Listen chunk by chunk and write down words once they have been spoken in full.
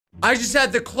I just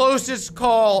had the closest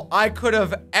call I could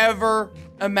have ever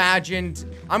imagined.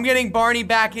 I'm getting Barney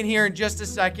back in here in just a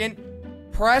second.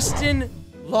 Preston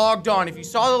logged on. If you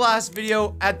saw the last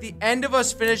video, at the end of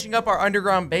us finishing up our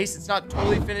underground base, it's not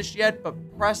totally finished yet, but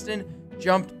Preston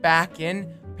jumped back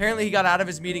in. Apparently, he got out of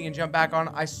his meeting and jumped back on.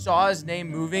 I saw his name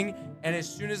moving, and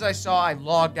as soon as I saw, I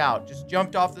logged out. Just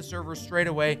jumped off the server straight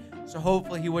away, so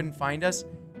hopefully he wouldn't find us.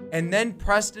 And then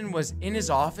Preston was in his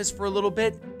office for a little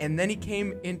bit, and then he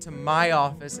came into my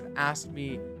office and asked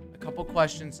me a couple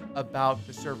questions about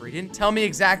the server. He didn't tell me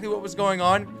exactly what was going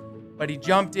on, but he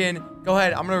jumped in. Go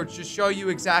ahead, I'm gonna just show you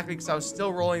exactly, because I was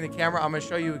still rolling the camera. I'm gonna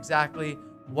show you exactly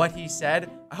what he said.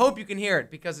 I hope you can hear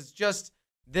it, because it's just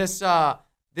this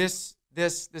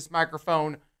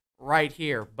microphone right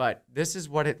here, but this is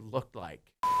what it looked like.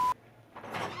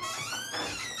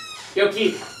 Yo,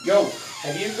 Keith. Yo.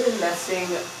 Have you been messing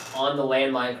on the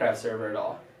LAN Minecraft server at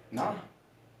all? No.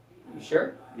 You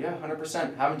sure? Yeah,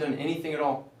 100%. Haven't done anything at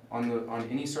all on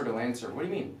any sort of LAN server. What do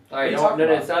you mean? All right, no,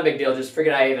 it's not a big deal. Just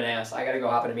figured I even asked. I gotta go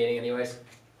hop in a meeting anyways.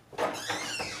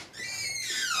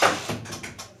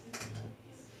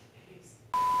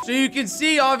 So you can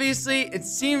see, obviously, it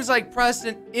seems like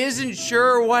Preston isn't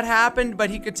sure what happened,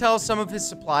 but he could tell some of his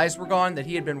supplies were gone that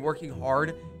he had been working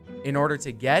hard in order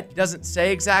to get. He doesn't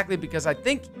say exactly, because I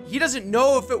think he doesn't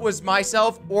know if it was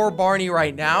myself or Barney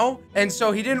right now. And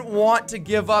so he didn't want to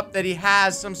give up that he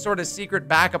has some sort of secret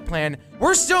backup plan.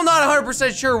 We're still not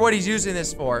 100% sure what he's using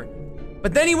this for.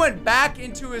 But then he went back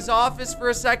into his office for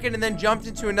a second and then jumped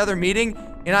into another meeting.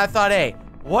 And I thought, hey,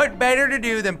 what better to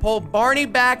do than pull Barney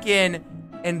back in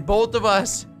and both of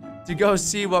us to go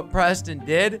see what Preston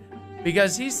did,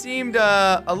 because he seemed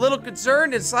a little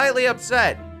concerned and slightly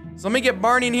upset. So let me get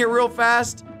Barney in here real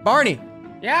fast. Barney.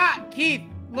 Yeah, Keith,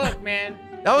 look, man.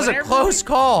 That was a close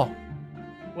call.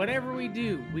 Whatever we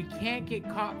do, we can't get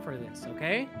caught for this,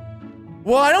 okay?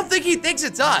 Well, I don't think he thinks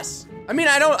it's us. I mean,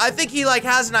 I think he like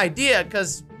has an idea,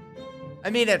 because I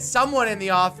mean, it's someone in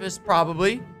the office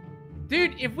probably.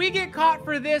 Dude, if we get caught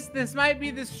for this, this might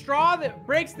be the straw that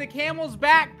breaks the camel's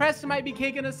back. Preston might be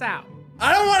kicking us out.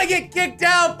 I don't want to get kicked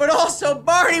out, but also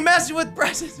Barney messing with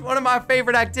Preston is one of my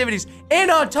favorite activities.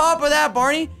 And on top of that,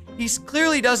 Barney, he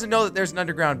clearly doesn't know that there's an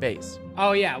underground base.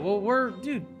 Oh yeah, well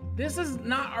dude, this is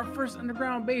not our first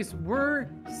underground base. We're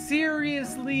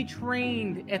seriously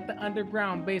trained at the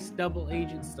underground base double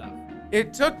agent stuff.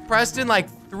 It took Preston like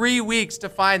 3 weeks to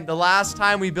find the last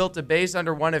time we built a base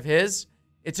under one of his.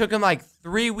 It took him like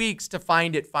 3 weeks to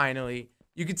find it finally.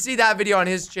 You can see that video on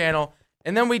his channel.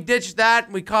 And then we ditched that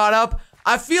and we caught up.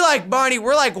 I feel like, Barney,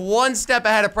 we're like one step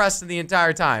ahead of Preston the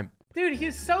entire time. Dude,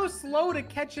 he's so slow to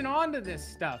catching on to this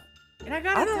stuff. And I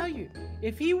gotta tell you,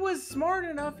 if he was smart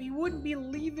enough, he wouldn't be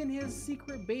leaving his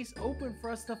secret base open for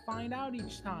us to find out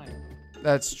each time.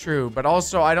 That's true. But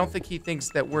also, I don't think he thinks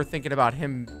that we're thinking about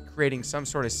him creating some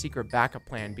sort of secret backup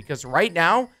plan. Because right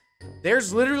now,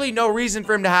 there's literally no reason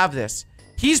for him to have this.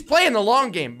 He's playing the long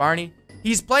game, Barney.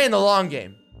 He's playing the long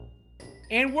game.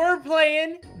 And we're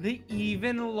playing the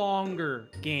even longer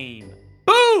game.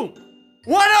 Boom!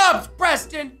 One up,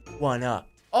 Preston! One up.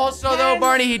 Also, though,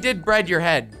 Barney, he did bread your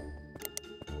head.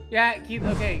 Yeah, Keith,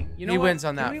 okay. You know he what? wins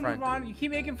on that Can we front. move on? You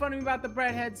keep making fun of me about the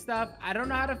breadhead stuff. I don't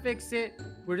know how to fix it.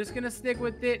 We're just gonna stick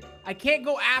with it. I can't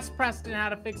go ask Preston how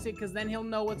to fix it, because then he'll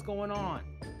know what's going on.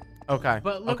 Okay.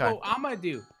 But look what I'm gonna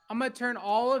do. I'm gonna turn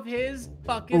all of his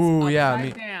buckets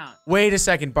upside down. Wait a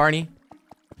second, Barney.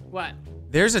 What?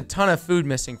 There's a ton of food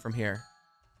missing from here.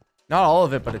 Not all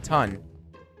of it, but a ton.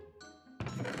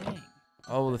 Dang.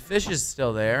 Oh, well, the fish is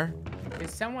still there.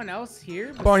 Is someone else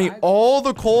here? Barney, all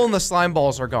the coal and the slime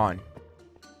balls are gone.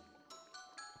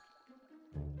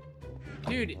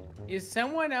 Dude, is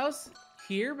someone else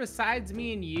here besides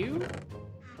me and you?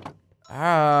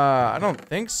 I don't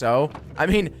think so. I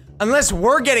mean, unless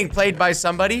we're getting played by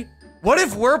somebody. What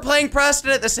if we're playing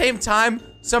Preston at the same time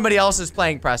somebody else is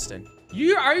playing Preston?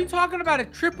 Are you talking about a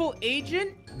triple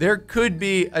agent? There could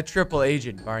be a triple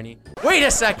agent, Barney. Wait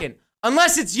a second.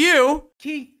 Unless it's you.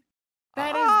 Keith,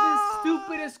 that is the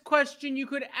stupidest question you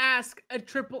could ask a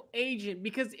triple agent.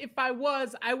 Because if I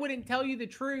was, I wouldn't tell you the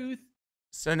truth.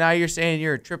 So now you're saying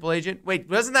you're a triple agent? Wait,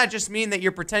 doesn't that just mean that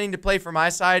you're pretending to play for my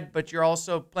side, but you're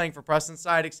also playing for Preston's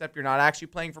side, except you're not actually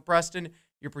playing for Preston?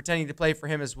 You're pretending to play for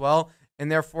him as well,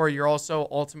 and therefore you're also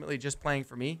ultimately just playing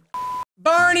for me?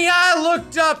 Barney, I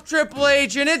looked up triple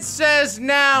agent. It says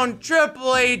noun,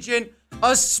 triple agent,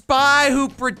 a spy who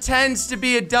pretends to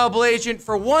be a double agent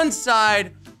for one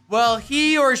side, while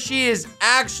he or she is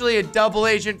actually a double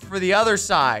agent for the other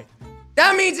side.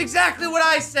 That means exactly what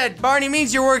I said. Barney,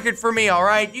 means you're working for me, all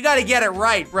right? You gotta get it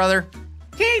right, brother.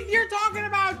 Keith, you're talking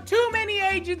about too many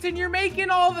agents and you're making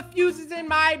all the fuses in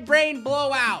my brain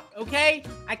blow out, okay?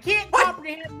 I can't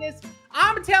comprehend this.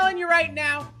 I'm telling you right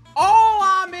now, all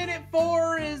I'm in it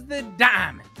for is the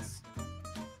diamonds.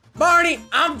 Barney,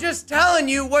 I'm just telling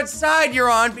you what side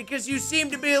you're on because you seem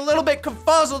to be a little bit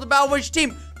confuzzled about which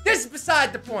team. This is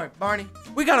beside the point, Barney.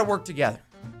 We gotta work together.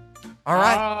 All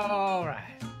right? All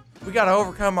right. We gotta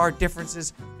overcome our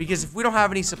differences because if we don't have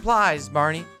any supplies,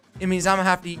 Barney, it means I'm gonna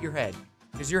have to eat your head.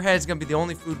 Because your head's gonna be the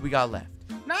only food we got left.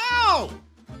 No!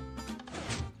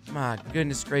 My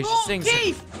goodness gracious. Oh, things.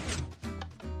 Keith!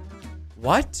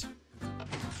 What?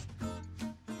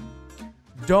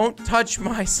 Don't touch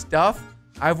my stuff.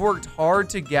 I've worked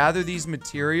hard to gather these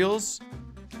materials.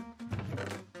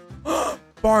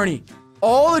 Barney,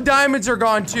 all the diamonds are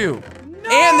gone too. No!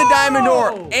 And the diamond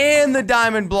ore and the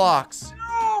diamond blocks.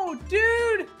 No,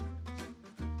 dude!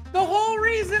 The whole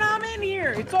reason I'm in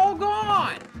here, it's all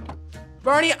gone.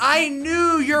 Barney, I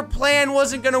knew your plan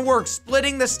wasn't gonna work.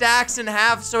 Splitting the stacks in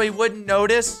half so he wouldn't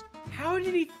notice. How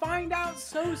did he find out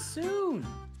so soon?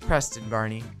 Preston,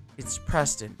 Barney. It's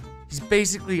Preston. He's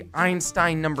basically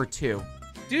Einstein #2.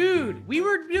 Dude, we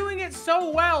were doing it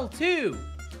so well, too.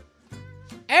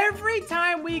 Every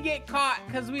time we get caught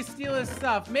because we steal his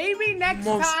stuff, maybe next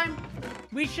time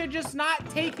we should just not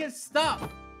take his stuff.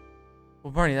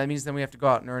 Well, Barney, that means then we have to go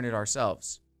out and earn it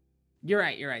ourselves. You're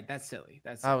right. That's silly.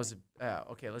 That's silly. That was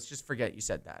okay. Let's just forget you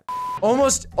said that.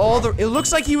 Almost all the. It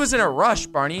looks like he was in a rush,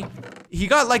 Barney. He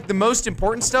got like the most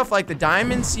important stuff, like the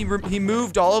diamonds. He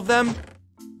moved all of them,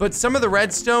 but some of the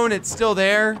redstone, it's still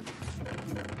there.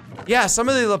 Yeah, some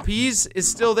of the lapis is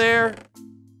still there.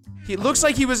 It looks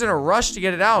like he was in a rush to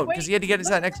get it out because he had to get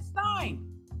into that next. Sign.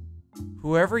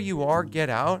 Whoever you are, get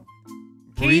out.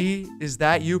 Bree, is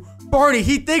that you? Barney,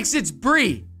 he thinks it's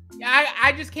Bree.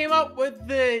 I just came up with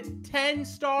the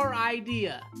 10-star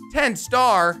idea.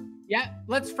 10-star? Yeah,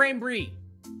 let's frame Bree.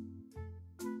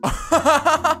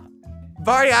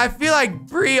 Barney, I feel like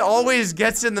Bree always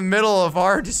gets in the middle of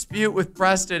our dispute with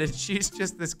Preston, and she's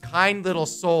just this kind little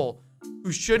soul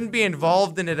who shouldn't be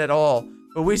involved in it at all.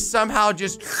 But we somehow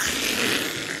just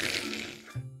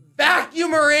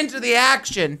vacuum her into the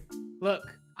action. Look,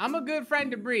 I'm a good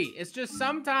friend to Bree. It's just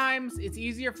sometimes it's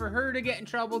easier for her to get in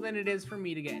trouble than it is for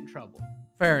me to get in trouble.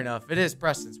 Fair enough. It is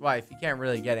Preston's wife. You can't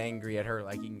really get angry at her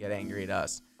like you can get angry at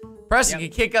us. Preston can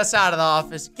kick us out of the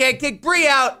office. Can't kick Bree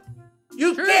out.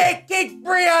 You can't kick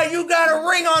Bree out. You got a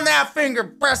ring on that finger,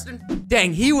 Preston.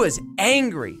 Dang, he was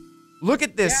angry. Look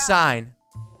at this sign.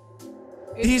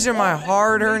 These are my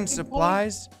hard-earned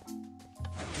supplies.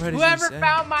 Whoever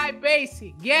found my base,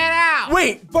 get out.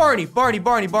 Wait, Barney.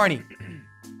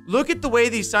 Look at the way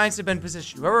these signs have been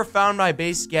positioned. Whoever found my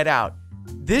base, get out.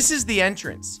 This is the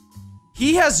entrance.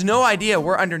 He has no idea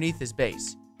we're underneath his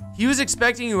base. He was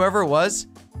expecting whoever it was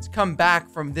to come back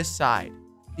from this side.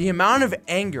 The amount of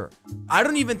anger. I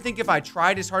don't even think if I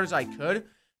tried as hard as I could,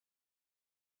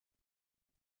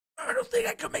 I don't think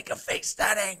I could make a face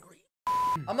that angry.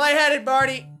 I'm lightheaded,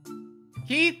 Barney.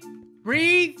 Keith,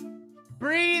 breathe.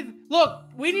 Look,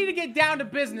 we need to get down to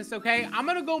business, okay? I'm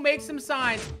gonna go make some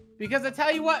signs because I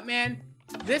tell you what, man,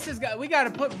 we gotta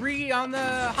put Bree on the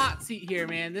hot seat here,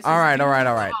 man. All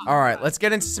right. Let's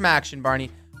get into some action,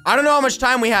 Barney. I don't know how much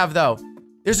time we have though.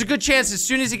 There's a good chance as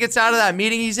soon as he gets out of that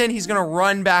meeting he's in, he's gonna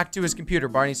run back to his computer,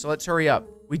 Barney. So let's hurry up.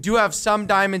 We do have some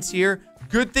diamonds here.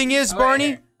 Good thing is,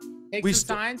 Barney. Take some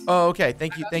signs. Oh, okay.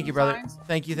 Thank you, brother. Signs.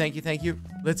 Thank you.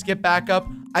 Let's get back up.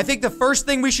 I think the first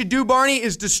thing we should do, Barney,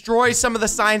 is destroy some of the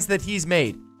signs that he's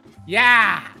made.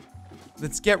 Yeah.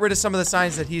 Let's get rid of some of the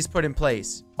signs that he's put in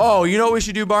place. Oh, you know what we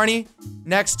should do, Barney?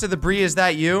 Next to the Bree, is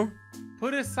that you?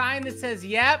 Put a sign that says,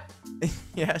 yep.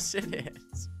 Yes, it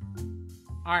is.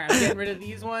 All right, I'm getting rid of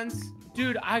these ones.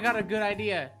 Dude, I got a good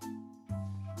idea.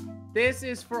 This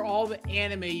is for all the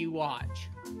anime you watch.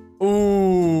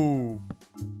 Ooh.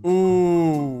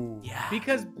 Yeah.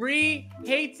 Because Bree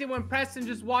hates it when Preston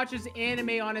just watches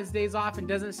anime on his days off and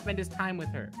doesn't spend his time with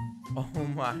her. Oh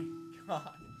my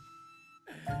god.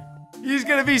 He's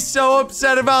gonna be so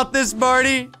upset about this,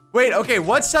 Barney. Wait, okay,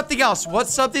 what's something else?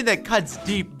 What's something that cuts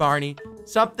deep, Barney?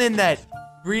 Something that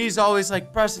Bree's always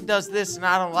like, Preston does this and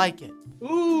I don't like it.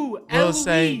 Ooh, We'll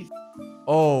say,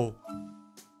 oh,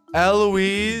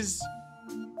 Eloise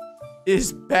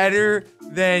is better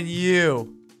than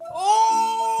you.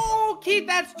 Oh, Keith,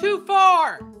 that's too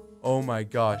far. Oh my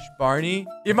gosh, Barney,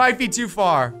 it might be too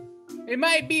far. It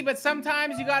might be, but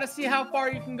sometimes you gotta see how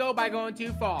far you can go by going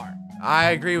too far.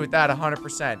 I agree with that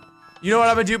 100%. You know what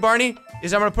I'm gonna do, Barney?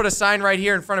 Is I'm gonna put a sign right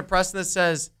here in front of Preston that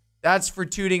says, that's for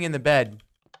tooting in the bed.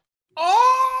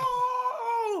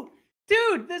 Oh,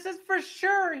 Dude, this is for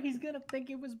sure. He's gonna think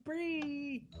it was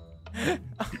Bree.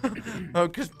 Oh,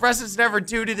 because Preston's never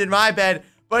tooted in my bed,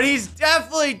 but he's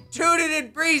definitely tooted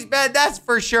in Bree's bed, that's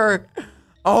for sure.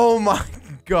 Oh my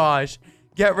gosh.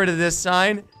 Get rid of this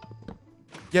sign.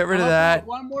 Get rid of that.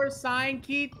 One more sign,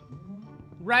 Keith.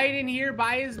 Right in here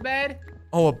by his bed.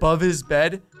 Oh, above his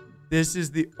bed? This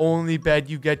is the only bed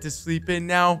you get to sleep in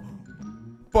now?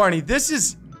 Barney,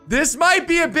 this might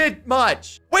be a bit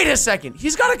much. Wait a second.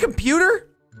 He's got a computer?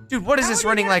 Dude, what is this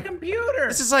running like? Computer?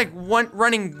 This is like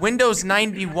running Windows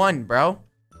 91, bro.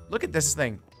 Look at this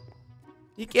thing.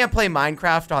 You can't play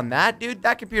Minecraft on that, dude.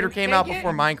 That computer came out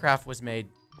before Minecraft was made.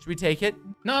 Should we take it?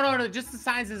 No. Just the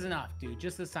signs is enough, dude.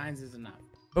 Just the signs is enough.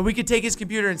 But we could take his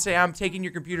computer and say, I'm taking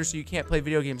your computer so you can't play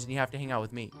video games and you have to hang out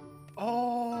with me.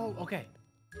 Oh, okay.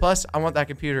 Plus, I want that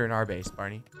computer in our base,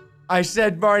 Barney. I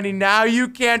said, Barney, now you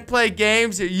can't play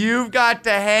games. You've got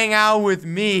to hang out with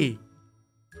me.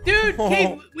 Dude,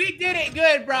 Keith, we did it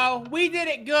good, bro. We did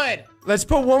it good. Let's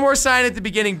put one more sign at the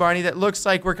beginning, Barney, that looks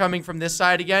like we're coming from this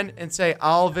side again and say,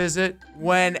 I'll visit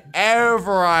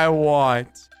whenever I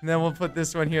want. And then we'll put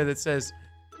this one here that says,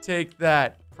 take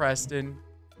that, Preston.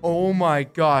 Oh my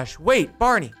gosh. Wait,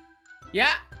 Barney.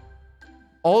 Yeah?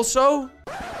 Also,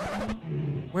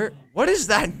 what is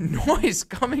that noise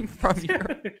coming from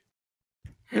here?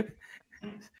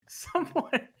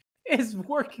 Someone is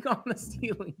working on the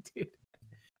ceiling, dude.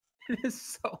 It is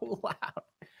so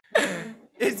loud.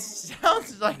 It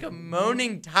sounds like a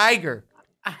moaning tiger.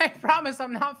 I promise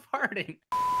I'm not farting.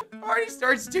 Barney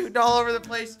starts tooting all over the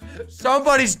place.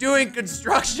 Somebody's doing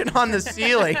construction on the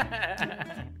ceiling.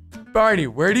 Barney,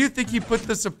 where do you think he put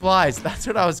the supplies? That's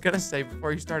what I was gonna say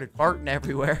before you started farting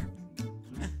everywhere.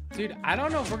 Dude, I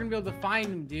don't know if we're gonna be able to find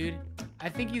him, dude. I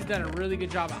think he's done a really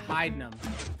good job at hiding them.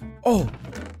 Oh,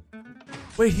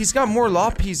 wait, he's got more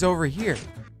loppies over here.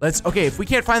 Okay, if we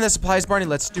can't find the supplies, Barney,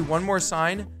 let's do one more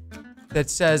sign that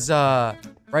says,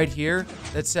 right here,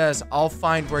 that says, I'll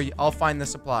find the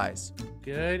supplies.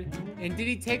 Good. And did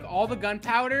he take all the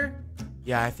gunpowder?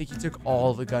 Yeah, I think he took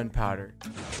all the gunpowder.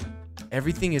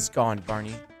 Everything is gone,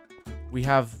 Barney.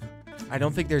 I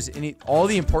don't think there's all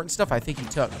the important stuff I think he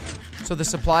took. So the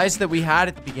supplies that we had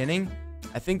at the beginning,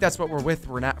 I think that's what we're with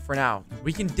for now.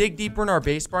 We can dig deeper in our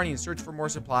base, Barney, and search for more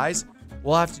supplies.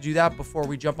 We'll have to do that before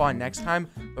we jump on next time.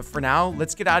 But for now,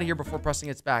 let's get out of here before Preston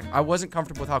gets back. I wasn't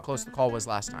comfortable with how close the call was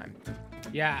last time.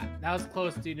 Yeah, that was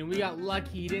close, dude. And we got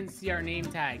lucky he didn't see our name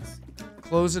tags.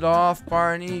 Close it off,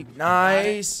 Barney.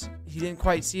 Nice. He didn't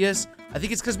quite see us. I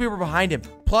think it's because we were behind him.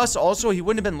 Plus, also, he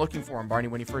wouldn't have been looking for him, Barney,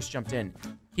 when he first jumped in.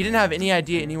 He didn't have any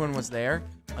idea anyone was there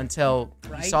until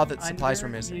he saw that supplies were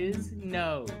missing. His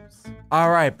nose.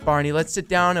 All right, Barney, let's sit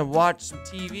down and watch some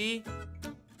TV.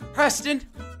 Preston,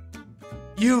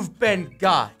 you've been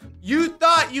got. You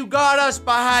thought you got us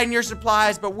behind your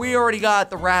supplies, but we already got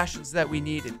the rations that we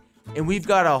needed. And we've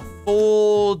got a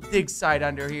full dig site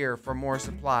under here for more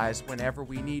supplies whenever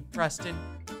we need, Preston.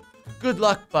 Good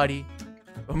luck, buddy.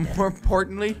 But more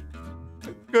importantly,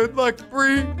 good luck,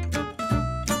 Bree.